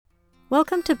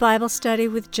Welcome to Bible Study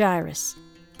with Jairus,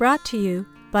 brought to you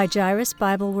by Jairus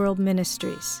Bible World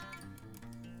Ministries.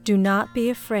 Do not be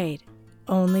afraid,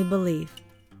 only believe.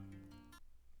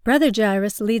 Brother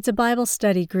Jairus leads a Bible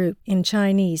study group in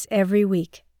Chinese every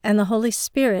week, and the Holy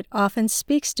Spirit often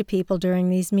speaks to people during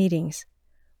these meetings.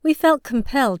 We felt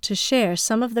compelled to share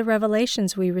some of the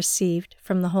revelations we received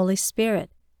from the Holy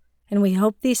Spirit, and we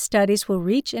hope these studies will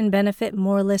reach and benefit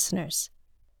more listeners.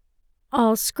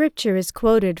 All scripture is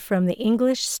quoted from the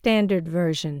English Standard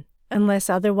Version, unless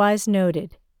otherwise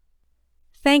noted.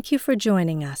 Thank you for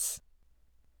joining us.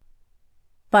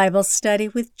 Bible Study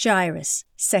with Jairus,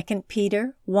 2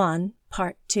 Peter 1,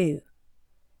 Part 2.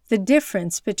 The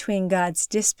difference between God's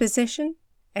disposition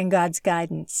and God's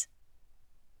guidance.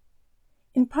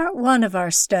 In Part 1 of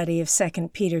our study of 2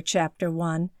 Peter chapter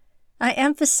 1, I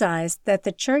emphasized that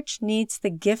the church needs the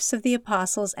gifts of the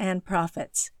apostles and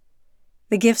prophets.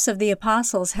 The gifts of the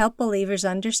apostles help believers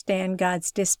understand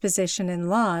God's disposition and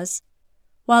laws,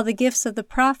 while the gifts of the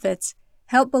prophets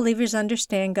help believers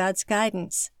understand God's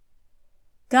guidance.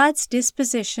 God's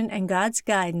disposition and God's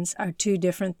guidance are two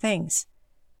different things,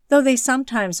 though they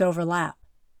sometimes overlap.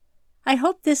 I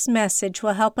hope this message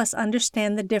will help us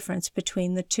understand the difference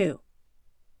between the two.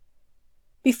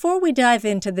 Before we dive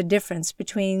into the difference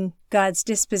between God's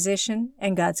disposition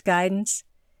and God's guidance,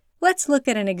 let's look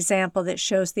at an example that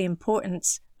shows the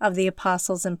importance of the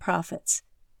apostles and prophets.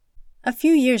 A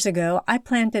few years ago, I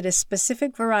planted a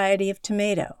specific variety of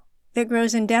tomato that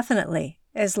grows indefinitely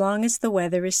as long as the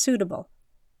weather is suitable.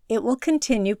 It will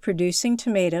continue producing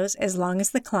tomatoes as long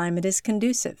as the climate is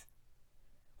conducive.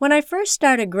 When I first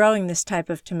started growing this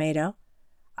type of tomato,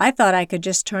 I thought I could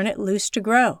just turn it loose to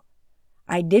grow.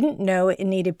 I didn't know it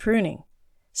needed pruning,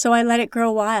 so I let it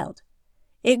grow wild.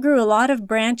 It grew a lot of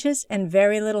branches and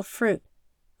very little fruit.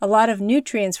 A lot of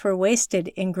nutrients were wasted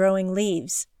in growing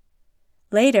leaves.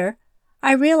 Later,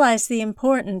 I realized the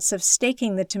importance of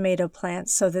staking the tomato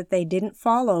plants so that they didn't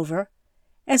fall over,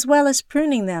 as well as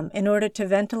pruning them in order to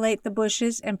ventilate the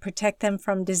bushes and protect them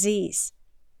from disease.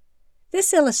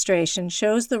 This illustration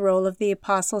shows the role of the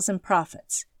apostles and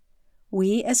prophets.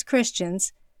 We, as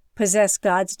Christians, possess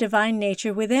God's divine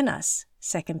nature within us,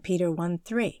 2 Peter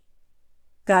 1:3.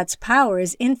 God's power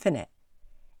is infinite,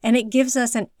 and it gives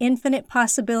us an infinite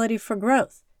possibility for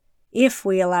growth if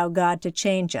we allow God to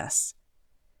change us.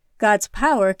 God's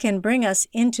power can bring us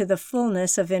into the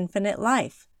fullness of infinite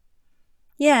life.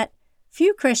 Yet,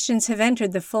 few Christians have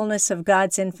entered the fullness of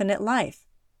God's infinite life.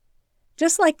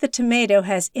 Just like the tomato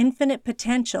has infinite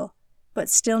potential but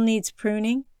still needs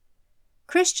pruning,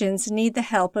 Christians need the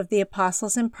help of the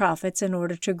apostles and prophets in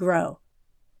order to grow.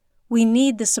 We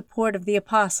need the support of the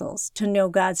apostles to know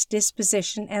God's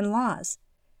disposition and laws,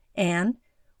 and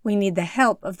we need the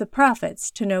help of the prophets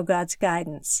to know God's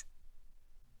guidance.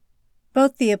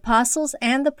 Both the apostles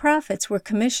and the prophets were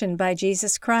commissioned by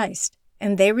Jesus Christ,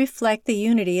 and they reflect the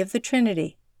unity of the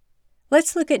Trinity.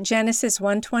 Let's look at Genesis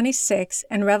 1:26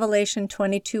 and Revelation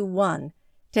 22:1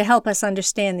 to help us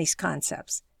understand these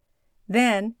concepts.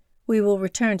 Then we will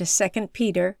return to 2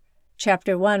 Peter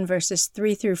chapter 1 verses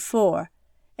 3 through 4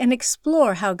 and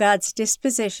explore how God's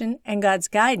disposition and God's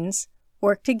guidance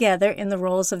work together in the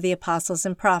roles of the apostles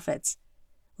and prophets,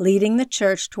 leading the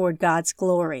church toward God's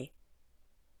glory.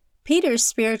 Peter's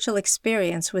spiritual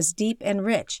experience was deep and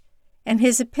rich, and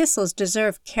his epistles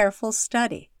deserve careful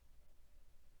study.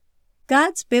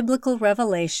 God's biblical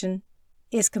revelation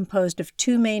is composed of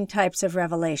two main types of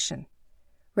revelation: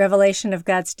 revelation of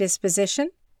God's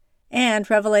disposition and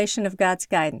revelation of God's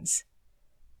guidance.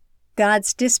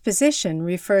 God's disposition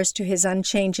refers to his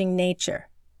unchanging nature.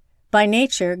 By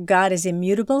nature, God is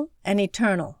immutable and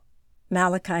eternal.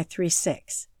 Malachi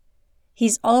 3:6.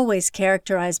 He's always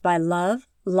characterized by love,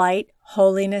 light,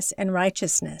 holiness, and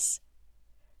righteousness.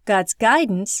 God's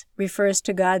guidance refers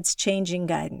to God's changing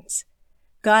guidance.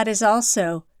 God is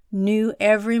also new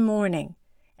every morning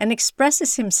and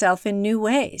expresses himself in new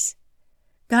ways.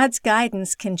 God's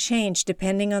guidance can change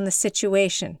depending on the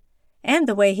situation, and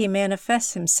the way he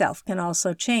manifests himself can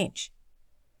also change.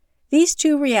 These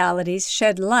two realities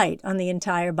shed light on the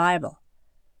entire Bible.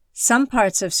 Some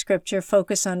parts of Scripture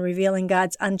focus on revealing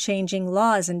God's unchanging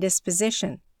laws and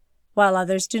disposition, while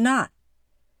others do not.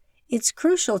 It's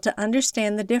crucial to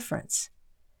understand the difference.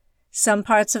 Some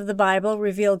parts of the Bible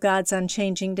reveal God's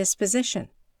unchanging disposition.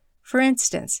 For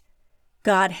instance,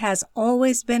 God has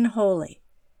always been holy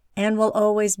and will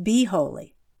always be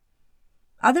holy.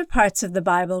 Other parts of the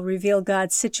Bible reveal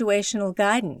God's situational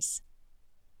guidance.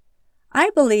 I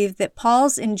believe that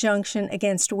Paul's injunction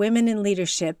against women in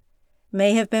leadership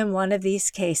may have been one of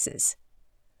these cases.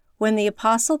 When the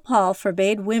Apostle Paul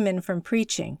forbade women from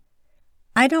preaching,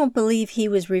 I don't believe he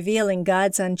was revealing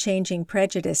God's unchanging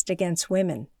prejudice against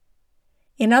women.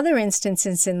 In other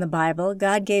instances in the Bible,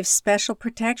 God gave special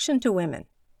protection to women.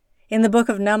 In the book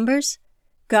of Numbers,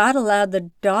 God allowed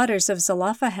the daughters of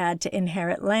Zelophehad to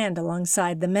inherit land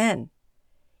alongside the men.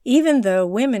 Even though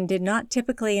women did not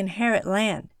typically inherit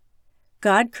land,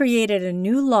 God created a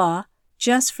new law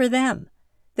just for them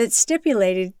that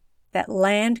stipulated that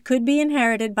land could be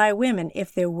inherited by women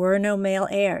if there were no male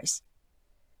heirs.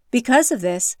 Because of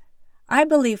this, I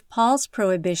believe Paul's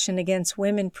prohibition against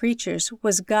women preachers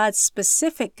was God's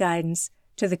specific guidance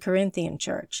to the Corinthian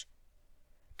church.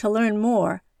 To learn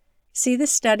more, see the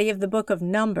study of the book of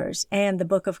Numbers and the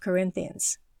book of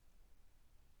Corinthians.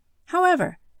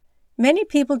 However, many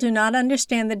people do not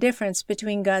understand the difference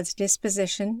between God's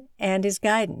disposition and His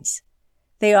guidance.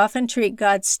 They often treat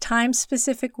God's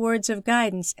time-specific words of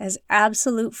guidance as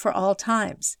absolute for all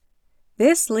times.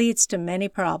 This leads to many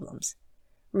problems.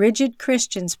 Rigid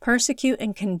Christians persecute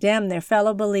and condemn their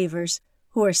fellow believers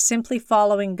who are simply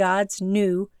following God's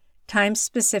new,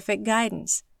 time-specific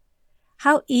guidance.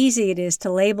 How easy it is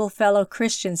to label fellow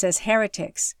Christians as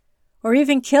heretics, or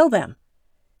even kill them,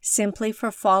 simply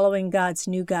for following God's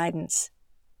new guidance.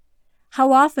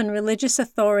 How often religious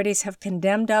authorities have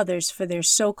condemned others for their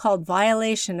so-called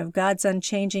violation of God's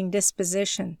unchanging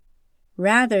disposition,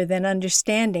 rather than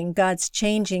understanding God's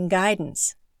changing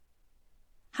guidance.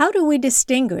 How do we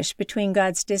distinguish between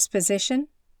God's disposition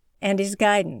and His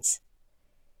guidance?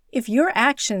 If your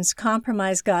actions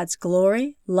compromise God's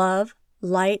glory, love,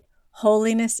 light,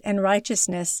 holiness, and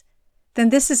righteousness, then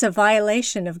this is a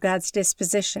violation of God's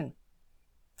disposition.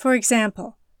 For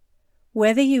example,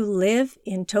 whether you live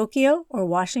in Tokyo or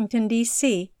Washington,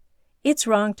 D.C., it's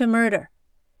wrong to murder.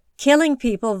 Killing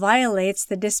people violates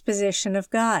the disposition of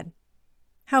God.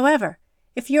 However,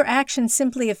 if your action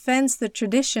simply offends the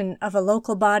tradition of a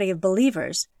local body of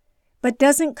believers, but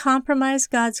doesn't compromise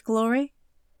God's glory,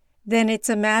 then it's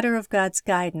a matter of God's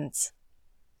guidance.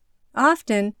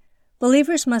 Often,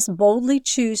 believers must boldly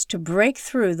choose to break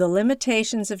through the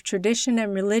limitations of tradition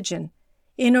and religion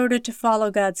in order to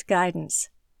follow God's guidance.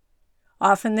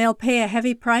 Often they'll pay a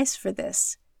heavy price for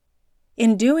this.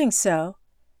 In doing so,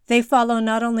 they follow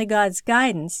not only God's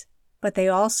guidance, but they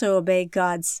also obey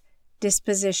God's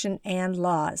disposition and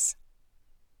laws.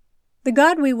 The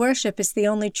God we worship is the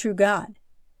only true God.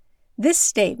 This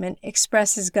statement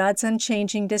expresses God's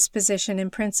unchanging disposition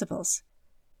and principles.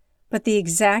 But the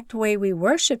exact way we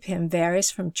worship Him varies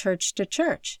from church to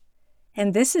church,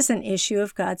 and this is an issue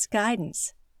of God's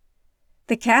guidance.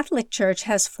 The Catholic Church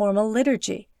has formal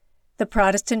liturgy. The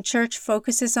Protestant Church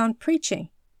focuses on preaching.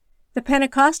 The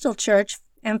Pentecostal Church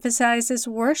emphasizes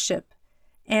worship,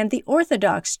 and the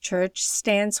Orthodox Church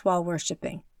stands while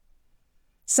worshiping.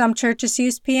 Some churches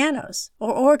use pianos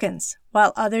or organs,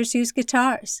 while others use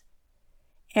guitars.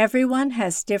 Everyone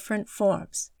has different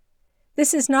forms.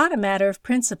 This is not a matter of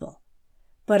principle,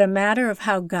 but a matter of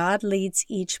how God leads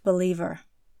each believer.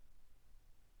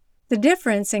 The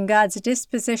difference in God's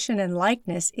disposition and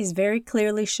likeness is very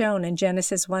clearly shown in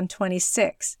Genesis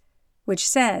 1:26, which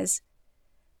says,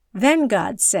 "Then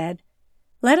God said,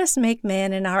 'Let us make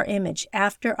man in our image,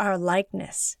 after our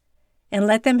likeness, and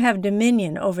let them have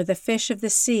dominion over the fish of the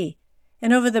sea,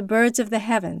 and over the birds of the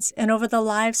heavens, and over the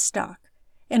livestock,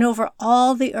 and over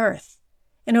all the earth,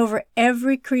 and over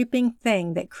every creeping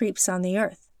thing that creeps on the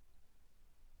earth.'"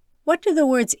 What do the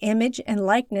words image and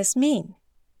likeness mean?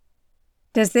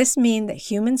 Does this mean that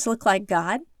humans look like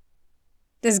God?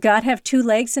 Does God have 2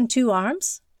 legs and 2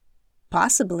 arms?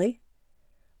 Possibly.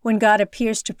 When God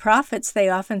appears to prophets, they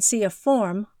often see a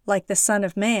form like the Son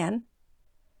of Man.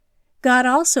 God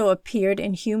also appeared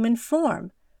in human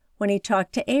form when He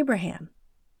talked to Abraham.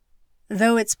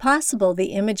 Though it's possible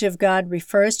the image of God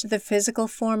refers to the physical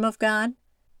form of God,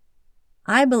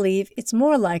 I believe it's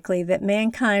more likely that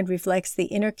mankind reflects the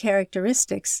inner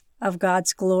characteristics of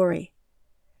God's glory.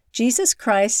 Jesus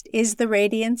Christ is the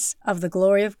radiance of the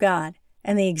glory of God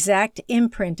and the exact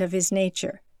imprint of His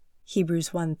nature.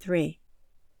 Hebrews 1:3.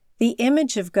 The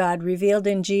image of God revealed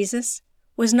in Jesus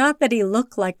was not that He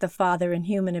looked like the Father in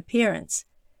human appearance,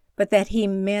 but that He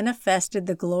manifested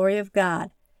the glory of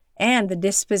God and the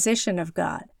disposition of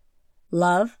God: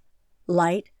 love,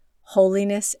 light,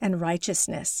 holiness, and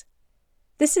righteousness.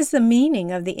 This is the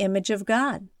meaning of the image of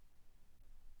God.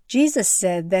 Jesus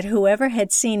said that whoever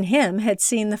had seen Him had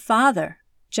seen the Father,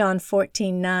 John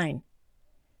 14:9.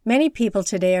 Many people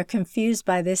today are confused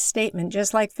by this statement,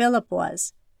 just like Philip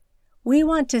was. We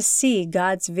want to see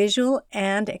God's visual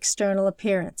and external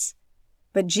appearance,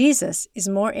 but Jesus is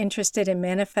more interested in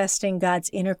manifesting God's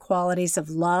inner qualities of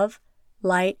love,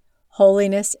 light,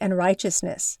 holiness, and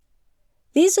righteousness.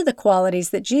 These are the qualities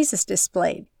that Jesus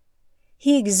displayed.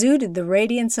 He exuded the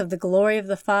radiance of the glory of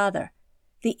the Father,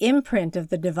 the imprint of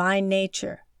the divine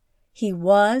nature. He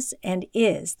was and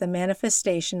is the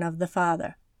manifestation of the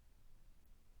Father.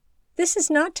 This is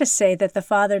not to say that the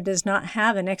Father does not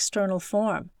have an external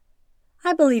form.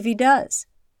 I believe He does.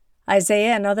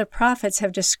 Isaiah and other prophets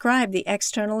have described the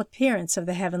external appearance of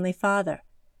the Heavenly Father,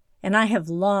 and I have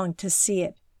longed to see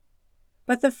it.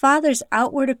 But the Father's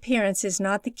outward appearance is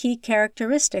not the key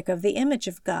characteristic of the image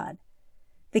of God.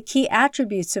 The key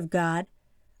attributes of God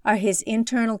are His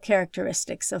internal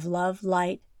characteristics of love,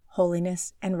 light,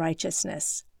 holiness, and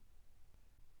righteousness.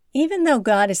 Even though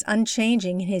God is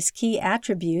unchanging in His key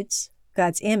attributes,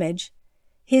 God's image,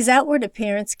 His outward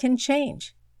appearance can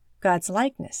change, God's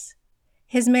likeness.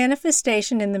 His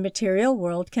manifestation in the material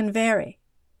world can vary.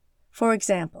 For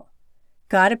example,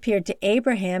 God appeared to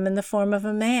Abraham in the form of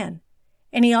a man,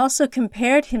 and He also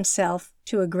compared Himself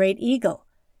to a great eagle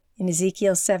in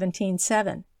Ezekiel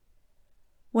 17:7.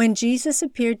 When Jesus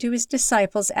appeared to His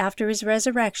disciples after His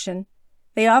resurrection,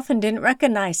 they often didn't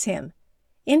recognize Him,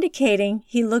 indicating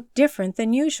He looked different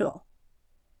than usual.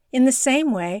 In the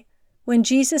same way, when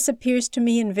Jesus appears to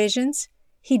me in visions,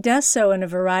 He does so in a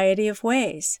variety of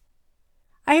ways.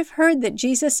 I have heard that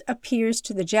Jesus appears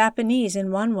to the Japanese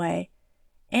in one way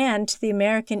and to the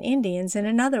American Indians in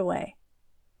another way.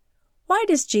 Why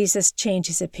does Jesus change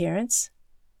His appearance?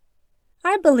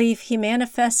 I believe He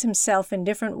manifests Himself in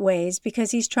different ways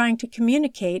because He's trying to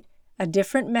communicate a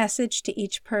different message to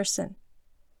each person.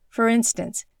 For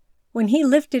instance, when He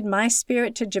lifted my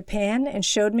spirit to Japan and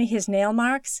showed me His nail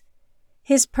marks,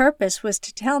 His purpose was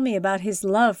to tell me about His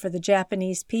love for the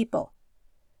Japanese people.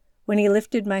 When He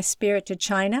lifted my spirit to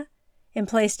China and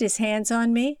placed His hands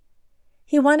on me,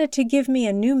 He wanted to give me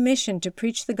a new mission to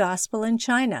preach the gospel in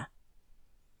China.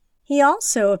 He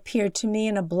also appeared to me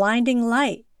in a blinding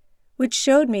light, which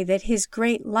showed me that His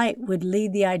great light would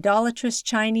lead the idolatrous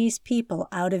Chinese people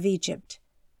out of Egypt.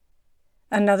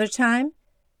 Another time,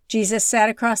 Jesus sat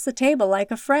across the table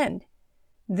like a friend.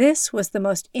 This was the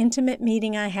most intimate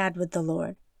meeting I had with the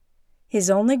Lord. His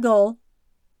only goal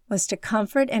was to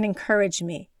comfort and encourage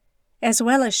me, as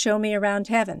well as show me around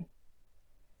heaven.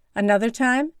 Another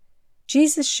time,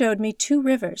 Jesus showed me 2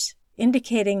 rivers,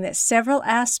 indicating that several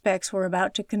aspects were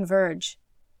about to converge.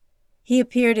 He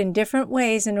appeared in different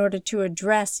ways in order to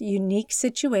address unique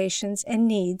situations and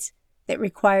needs that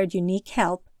required unique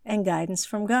help and guidance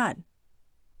from God.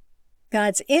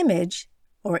 God's image,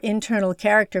 or internal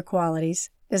character qualities,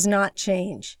 does not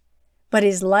change, but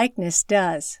His likeness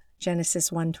does,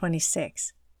 Genesis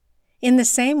 1:26. In the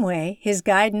same way, His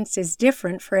guidance is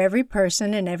different for every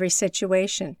person and every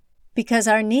situation, because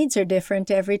our needs are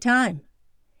different every time.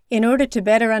 In order to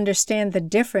better understand the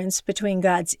difference between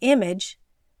God's image,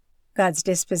 God's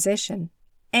disposition,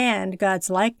 and God's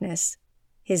likeness,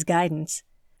 His guidance,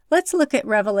 let's look at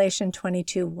Revelation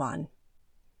 22:1.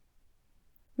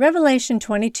 Revelation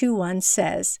 22:1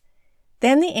 says,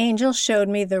 "Then the angel showed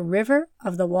me the river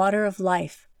of the water of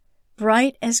life,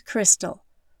 bright as crystal,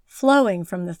 flowing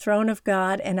from the throne of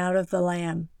God and out of the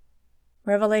Lamb."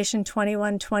 Revelation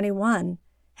 21:21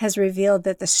 has revealed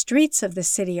that the streets of the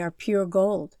city are pure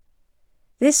gold.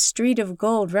 This street of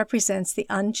gold represents the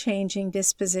unchanging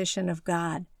disposition of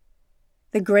God.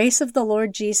 The grace of the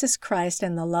Lord Jesus Christ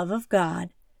and the love of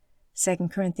God,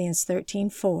 2 Corinthians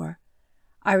 13:4,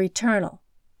 are eternal,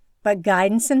 but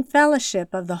guidance and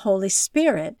fellowship of the Holy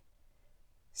Spirit,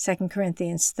 2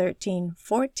 Corinthians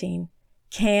 13:14,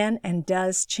 can and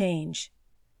does change.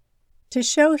 To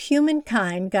show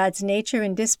humankind God's nature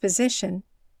and disposition,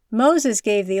 Moses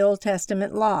gave the Old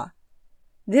Testament law.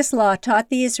 This law taught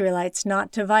the Israelites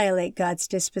not to violate God's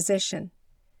disposition.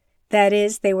 That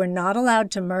is, they were not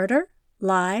allowed to murder,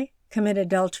 lie, commit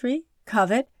adultery,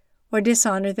 covet, or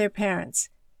dishonor their parents.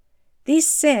 These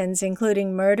sins,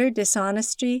 including murder,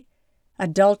 dishonesty,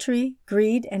 adultery,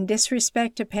 greed, and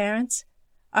disrespect to parents,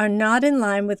 are not in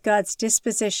line with God's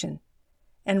disposition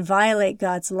and violate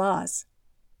God's laws.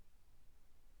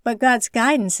 But God's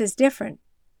guidance is different.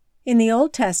 In the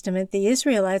Old Testament, the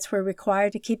Israelites were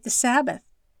required to keep the Sabbath,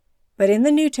 but in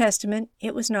the New Testament,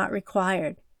 it was not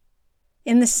required.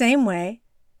 In the same way,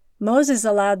 Moses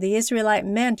allowed the Israelite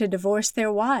men to divorce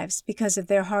their wives because of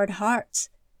their hard hearts.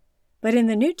 But in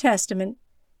the New Testament,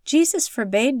 Jesus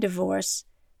forbade divorce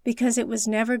because it was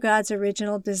never God's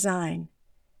original design.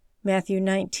 Matthew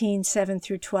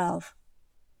 19:7-12.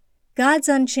 God's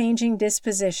unchanging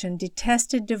disposition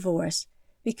detested divorce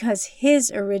because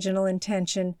His original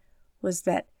intention was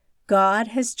that God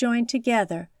has joined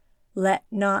together, let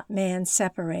not man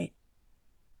separate.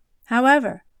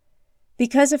 However,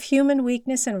 because of human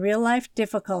weakness and real-life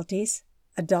difficulties,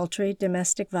 adultery,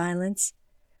 domestic violence,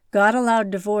 God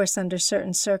allowed divorce under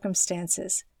certain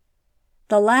circumstances.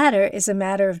 The latter is a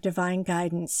matter of divine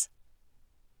guidance.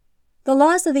 The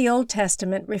laws of the Old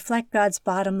Testament reflect God's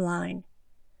bottom line.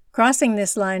 Crossing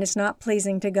this line is not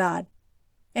pleasing to God,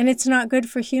 and it's not good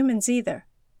for humans either.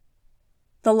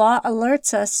 The law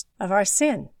alerts us of our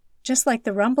sin, just like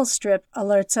the rumble strip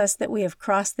alerts us that we have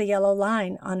crossed the yellow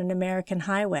line on an American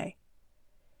highway.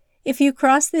 If you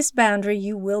cross this boundary,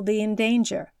 you will be in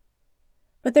danger.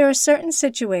 But there are certain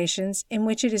situations in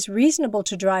which it is reasonable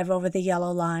to drive over the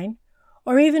yellow line,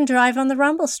 or even drive on the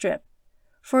rumble strip.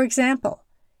 For example,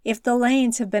 if the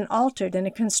lanes have been altered in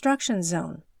a construction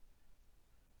zone.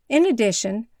 In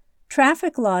addition,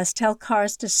 traffic laws tell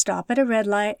cars to stop at a red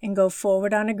light and go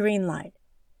forward on a green light.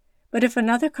 But if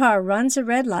another car runs a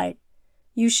red light,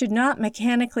 you should not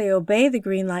mechanically obey the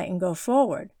green light and go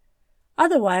forward.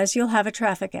 Otherwise, you'll have a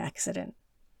traffic accident.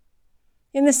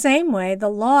 In the same way, the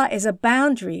law is a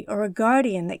boundary or a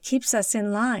guardian that keeps us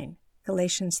in line,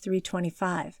 Galatians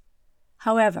 3:25.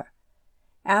 However,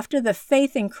 after the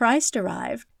faith in Christ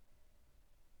arrived,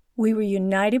 we were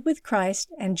united with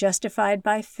Christ and justified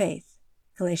by faith,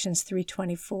 Galatians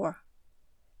 3:24.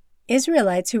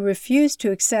 Israelites who refused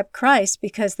to accept Christ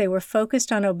because they were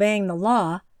focused on obeying the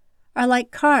law are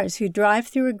like cars who drive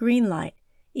through a green light,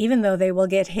 even though they will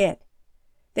get hit.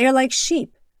 They are like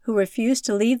sheep who refuse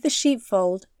to leave the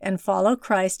sheepfold and follow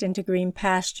Christ into green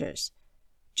pastures,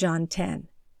 John 10.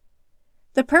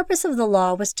 The purpose of the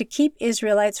law was to keep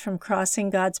Israelites from crossing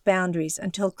God's boundaries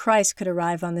until Christ could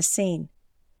arrive on the scene.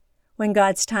 When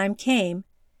God's time came,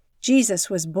 Jesus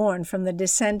was born from the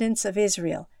descendants of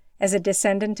Israel as a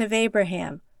descendant of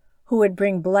Abraham, who would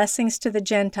bring blessings to the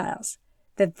Gentiles,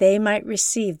 that they might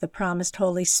receive the promised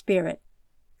Holy Spirit,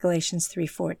 Galatians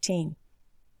 3:14.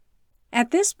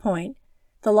 At this point,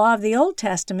 the law of the Old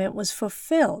Testament was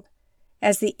fulfilled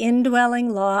as the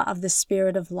indwelling law of the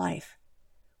Spirit of life,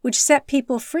 which set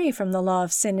people free from the law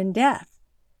of sin and death,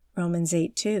 Romans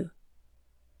 8:2.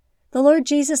 The Lord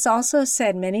Jesus also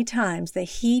said many times that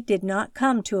He did not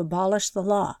come to abolish the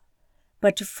law,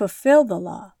 but to fulfill the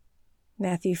law,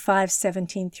 Matthew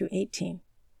 5:17-18.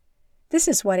 This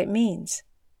is what it means.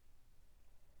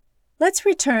 Let's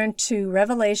return to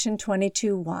Revelation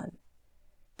 22:1.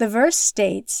 The verse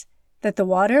states that the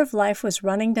water of life was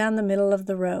running down the middle of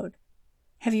the road.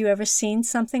 Have you ever seen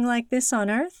something like this on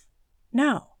earth?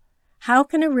 No. How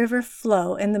can a river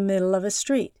flow in the middle of a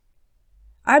street?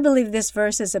 I believe this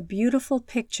verse is a beautiful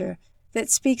picture that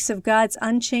speaks of God's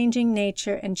unchanging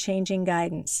nature and changing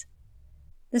guidance.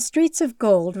 The streets of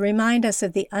gold remind us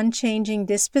of the unchanging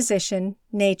disposition,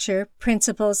 nature,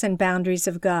 principles, and boundaries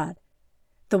of God.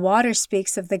 The water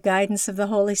speaks of the guidance of the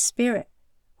Holy Spirit,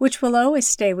 which will always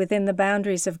stay within the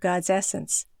boundaries of God's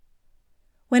essence.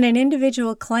 When an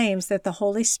individual claims that the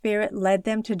Holy Spirit led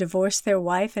them to divorce their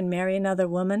wife and marry another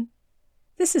woman,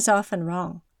 this is often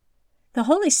wrong. The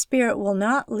Holy Spirit will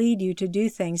not lead you to do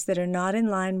things that are not in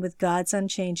line with God's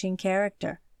unchanging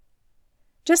character.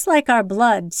 Just like our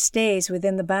blood stays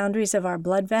within the boundaries of our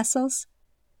blood vessels,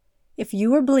 if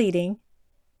you are bleeding,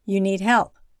 you need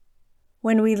help.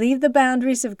 When we leave the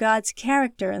boundaries of God's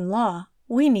character and law,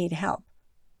 we need help.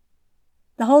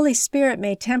 The Holy Spirit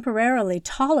may temporarily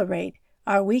tolerate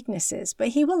our weaknesses, but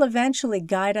He will eventually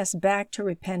guide us back to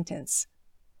repentance.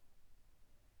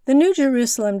 The New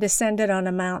Jerusalem descended on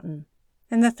a mountain,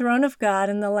 and the throne of God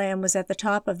and the Lamb was at the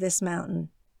top of this mountain.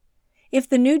 If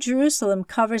the New Jerusalem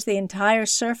covers the entire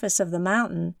surface of the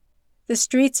mountain, the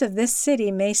streets of this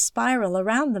city may spiral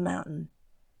around the mountain.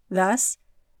 Thus,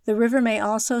 the river may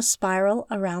also spiral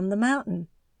around the mountain.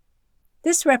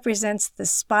 This represents the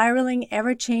spiraling,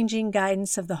 ever-changing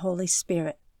guidance of the Holy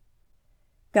Spirit.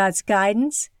 God's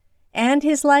guidance and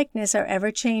His likeness are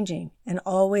ever-changing and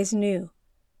always new.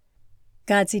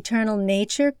 God's eternal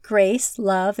nature, grace,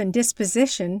 love, and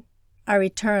disposition are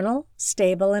eternal,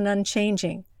 stable, and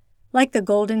unchanging, like the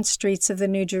golden streets of the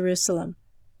New Jerusalem.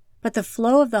 But the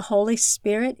flow of the Holy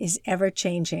Spirit is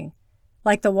ever-changing,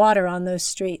 like the water on those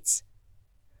streets.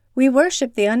 We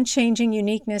worship the unchanging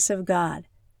uniqueness of God,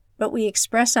 but we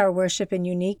express our worship in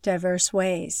unique, diverse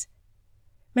ways.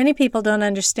 Many people don't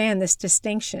understand this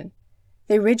distinction.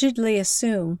 They rigidly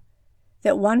assume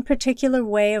that one particular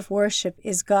way of worship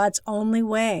is God's only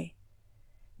way.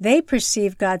 They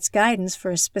perceive God's guidance for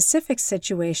a specific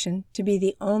situation to be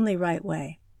the only right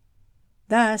way.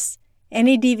 Thus,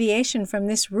 any deviation from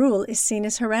this rule is seen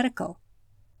as heretical.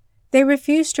 They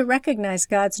refuse to recognize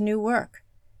God's new work.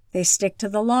 They stick to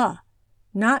the law,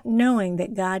 not knowing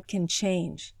that God can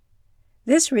change.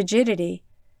 This rigidity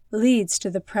leads to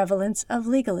the prevalence of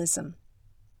legalism.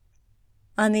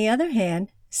 On the other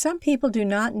hand, Some people do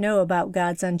not know about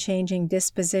God's unchanging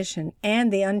disposition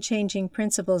and the unchanging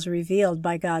principles revealed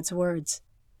by God's words.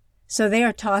 So they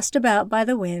are tossed about by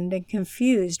the wind and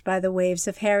confused by the waves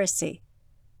of heresy.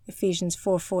 Ephesians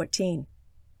 4:14.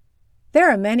 There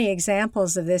are many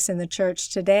examples of this in the church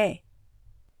today.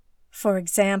 For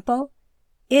example,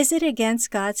 is it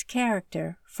against God's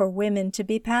character for women to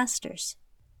be pastors?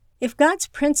 If God's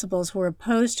principles were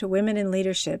opposed to women in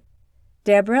leadership,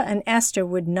 Deborah and Esther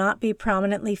would not be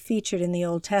prominently featured in the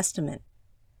Old Testament,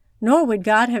 nor would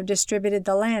God have distributed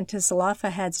the land to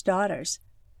Zelophehad's daughters.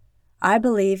 I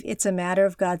believe it's a matter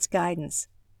of God's guidance.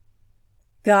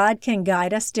 God can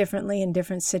guide us differently in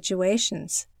different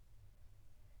situations.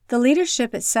 The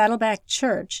leadership at Saddleback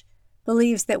Church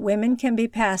believes that women can be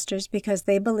pastors because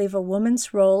they believe a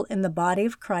woman's role in the body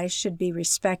of Christ should be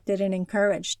respected and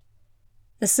encouraged.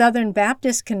 The Southern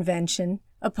Baptist Convention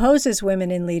opposes women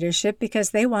in leadership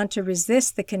because they want to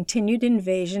resist the continued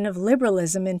invasion of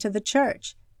liberalism into the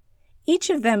church. Each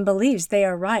of them believes they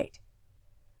are right.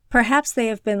 Perhaps they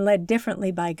have been led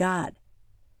differently by God.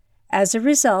 As a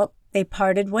result, they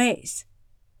parted ways.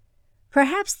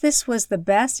 Perhaps this was the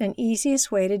best and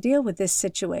easiest way to deal with this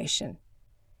situation.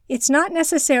 It's not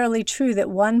necessarily true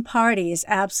that one party is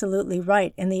absolutely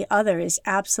right and the other is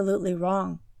absolutely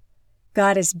wrong.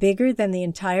 God is bigger than the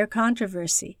entire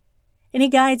controversy, and He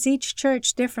guides each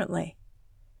church differently.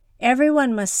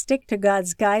 Everyone must stick to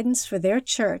God's guidance for their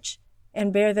church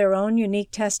and bear their own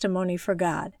unique testimony for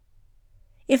God.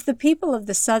 If the people of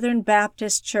the Southern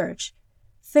Baptist Church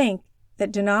think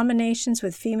that denominations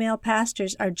with female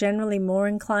pastors are generally more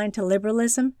inclined to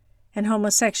liberalism and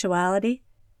homosexuality,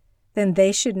 then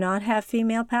they should not have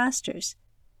female pastors.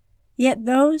 Yet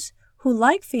those who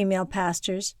like female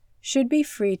pastors should be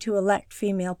free to elect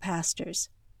female pastors.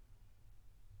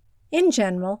 In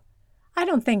general, I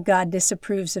don't think God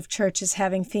disapproves of churches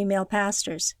having female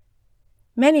pastors.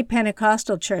 Many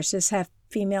Pentecostal churches have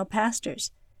female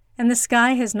pastors, and the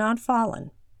sky has not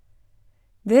fallen.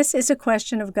 This is a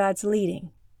question of God's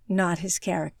leading, not His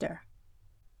character.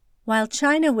 While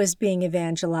China was being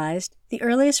evangelized, the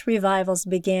earliest revivals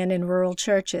began in rural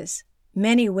churches.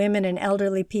 Many women and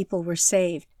elderly people were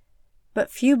saved, but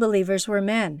few believers were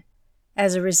men.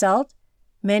 As a result,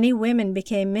 many women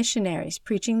became missionaries,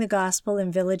 preaching the gospel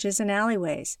in villages and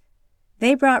alleyways.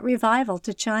 They brought revival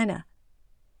to China.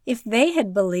 If they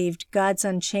had believed God's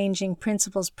unchanging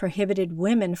principles prohibited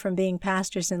women from being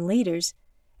pastors and leaders,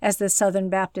 as the Southern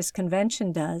Baptist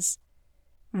Convention does,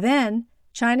 then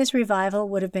China's revival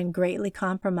would have been greatly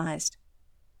compromised.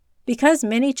 Because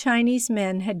many Chinese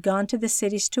men had gone to the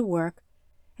cities to work,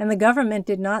 and the government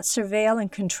did not surveil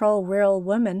and control rural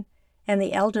women and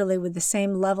the elderly with the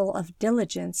same level of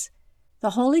diligence,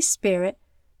 the Holy Spirit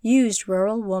used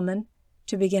rural women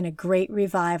to begin a great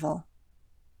revival.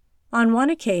 On one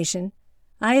occasion,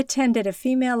 I attended a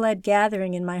female-led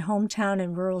gathering in my hometown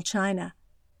in rural China.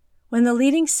 When the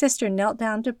leading sister knelt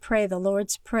down to pray the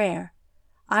Lord's Prayer,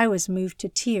 I was moved to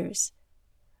tears.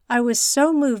 I was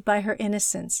so moved by her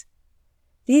innocence.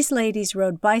 These ladies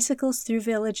rode bicycles through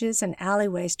villages and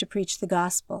alleyways to preach the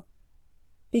gospel.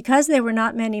 Because there were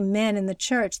not many men in the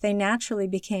church, they naturally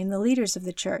became the leaders of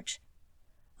the church.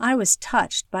 I was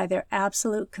touched by their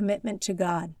absolute commitment to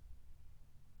God.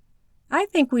 I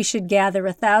think we should gather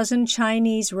 1,000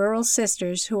 Chinese rural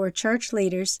sisters who are church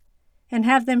leaders and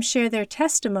have them share their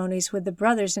testimonies with the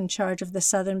brothers in charge of the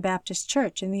Southern Baptist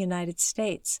Church in the United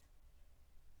States.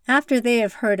 After they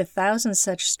have heard 1,000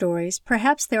 such stories,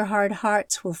 perhaps their hard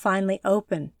hearts will finally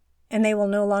open, and they will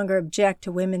no longer object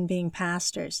to women being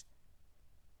pastors.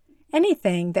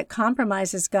 Anything that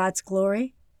compromises God's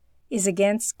glory is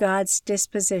against God's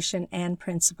disposition and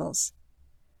principles.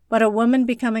 But a woman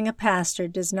becoming a pastor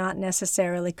does not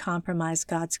necessarily compromise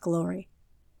God's glory.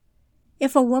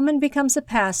 If a woman becomes a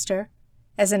pastor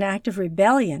as an act of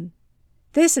rebellion,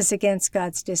 this is against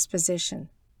God's disposition.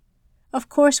 Of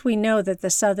course, we know that the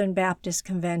Southern Baptist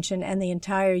Convention and the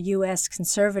entire U.S.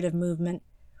 conservative movement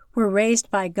were raised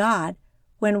by God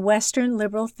when Western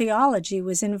liberal theology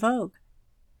was in vogue.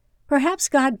 Perhaps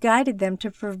God guided them to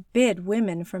forbid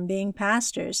women from being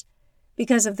pastors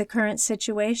because of the current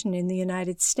situation in the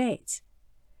United States.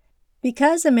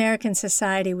 Because American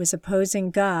society was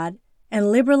opposing God and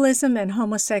liberalism and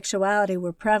homosexuality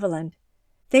were prevalent,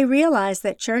 they realized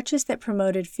that churches that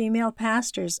promoted female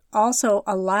pastors also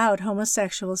allowed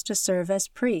homosexuals to serve as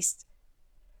priests.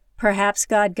 Perhaps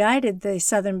God guided the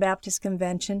Southern Baptist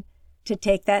Convention to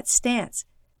take that stance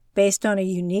based on a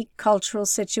unique cultural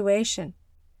situation.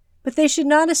 But they should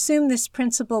not assume this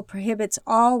principle prohibits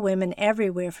all women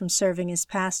everywhere from serving as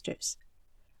pastors.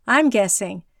 I'm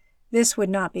guessing this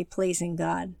would not be pleasing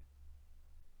God.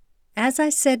 As I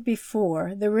said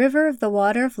before, the river of the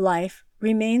water of life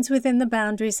remains within the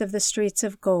boundaries of the streets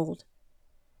of gold,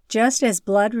 just as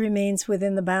blood remains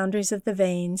within the boundaries of the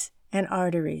veins and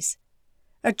arteries.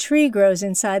 A tree grows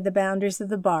inside the boundaries of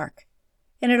the bark,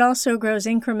 and it also grows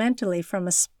incrementally from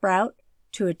a sprout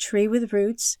to a tree with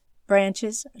roots,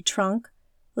 branches, a trunk,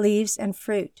 leaves, and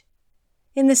fruit.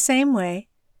 In the same way,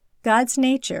 God's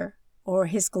nature, or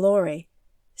His glory,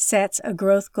 sets a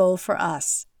growth goal for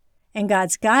us, and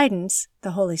God's guidance,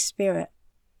 the Holy Spirit,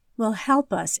 will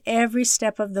help us every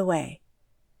step of the way.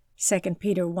 2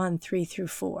 Peter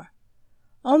 1:3-4.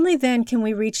 Only then can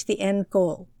we reach the end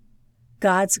goal,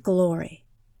 God's glory.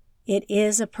 It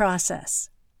is a process.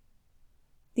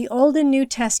 The Old and New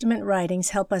Testament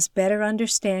writings help us better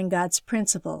understand God's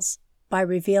principles by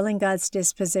revealing God's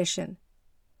disposition.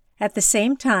 At the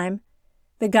same time,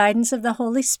 the guidance of the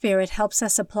Holy Spirit helps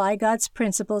us apply God's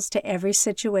principles to every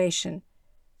situation,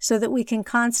 so that we can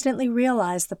constantly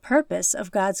realize the purpose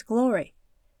of God's glory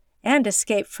and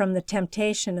escape from the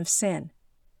temptation of sin.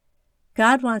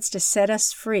 God wants to set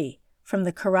us free from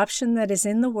the corruption that is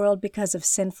in the world because of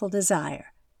sinful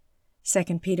desire,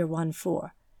 2 Peter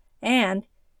 1:4, and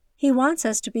He wants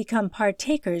us to become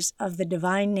partakers of the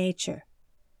divine nature.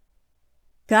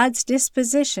 God's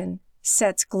disposition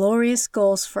sets glorious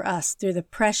goals for us through the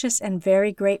precious and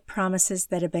very great promises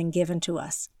that have been given to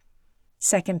us,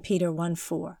 2 Peter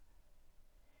 1:4.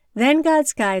 Then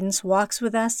God's guidance walks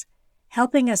with us,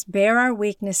 helping us bear our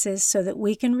weaknesses so that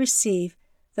we can receive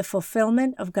the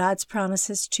fulfillment of God's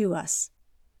promises to us.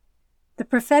 The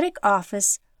prophetic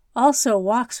office also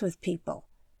walks with people,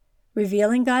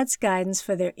 revealing God's guidance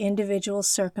for their individual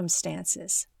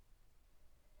circumstances.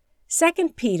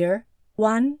 2 Peter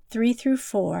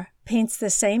 1:3-4 paints the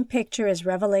same picture as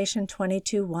Revelation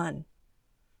 22:1.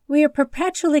 We are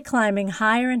perpetually climbing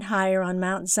higher and higher on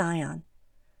Mount Zion,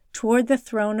 toward the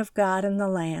throne of God and the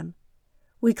Lamb.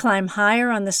 We climb higher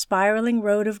on the spiraling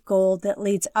road of gold that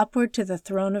leads upward to the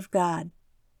throne of God.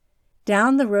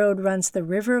 Down the road runs the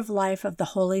river of life of the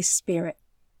Holy Spirit.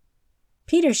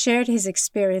 Peter shared his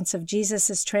experience of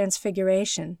Jesus'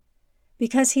 transfiguration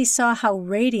because he saw how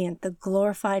radiant the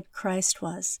glorified Christ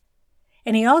was,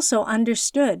 and he also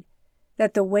understood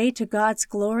that the way to God's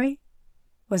glory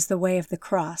was the way of the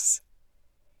cross.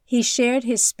 He shared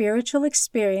his spiritual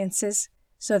experiences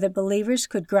so that believers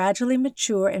could gradually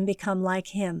mature and become like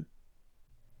him.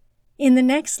 In the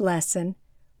next lesson,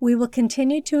 we will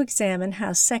continue to examine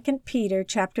how 2 Peter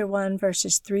chapter 1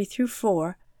 verses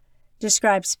 3-4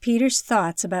 describes Peter's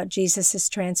thoughts about Jesus'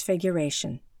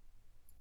 transfiguration.